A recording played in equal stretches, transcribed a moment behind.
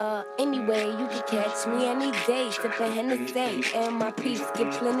Anyway, you can catch me any day, sippin' Hennessy, and my peeps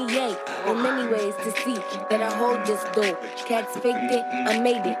get plenty yay. There many ways to see that I hold this dough. Cats faked it, I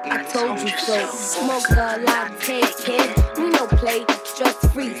made it, I told you so. Smoke a latte, kid, we no play.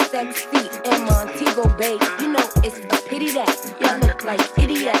 Stress-free, sexy, and Montego Bay. You know it's a pity that y'all look like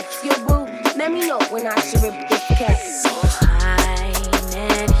idiots. Yo, boo, let me know when I should rip this cat.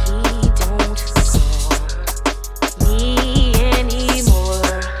 And he don't call me anymore.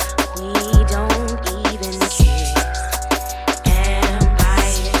 We don't even kiss. And by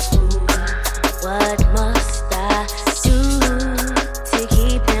his food, what must I do to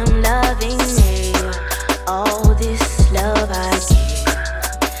keep him loving me? All this love I give,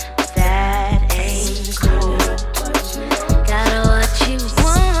 that ain't cool. Got what you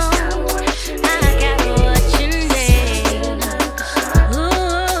want, I got what you need.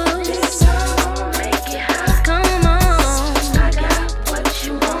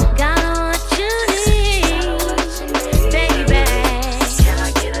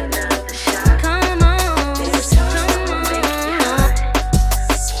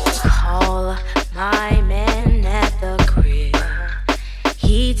 My man at the crib,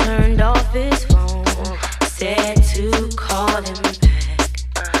 he turned off his phone, said to call him back.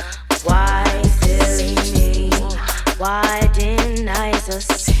 Why silly me? Why didn't I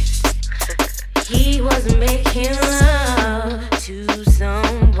suspect he was making love to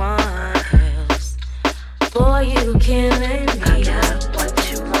someone else? Boy, you killing me. I got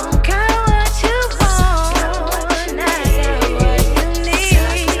what you want. Got what you want. I got what you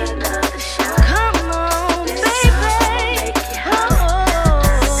need. Come on, baby. Oh, got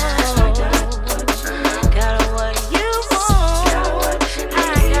what you want. I got what you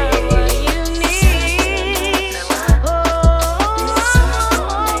need.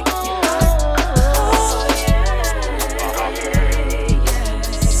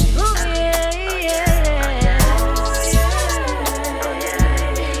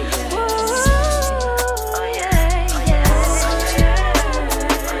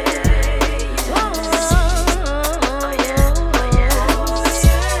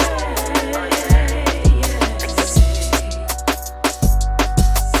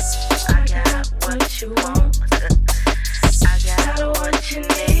 You want, I got what you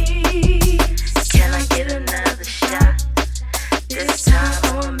need. Can I get another shot? This time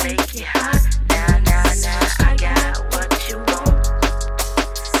I'ma make it hot. Now, I got what you want.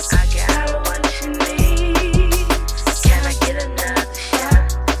 I got what you need. Can I get another shot?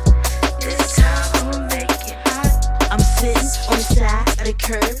 This time I'ma make it hot. I'm sitting on the side of the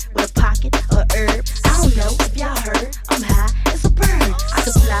curb with a pocket of herb. I don't know if y'all heard, I'm high as a bird. I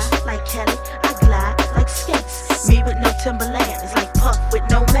can fly like Kelly, I glide like skates. Me with no Timberland, it's like Puff with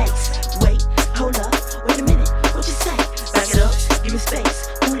no mace. Wait, hold up, wait a minute, what you say? Back it up, give me space.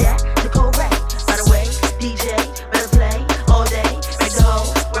 Who that? Nicole Ray. By the way, DJ, better play all day. Make the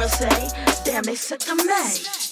whole world say, damn, they suck to me.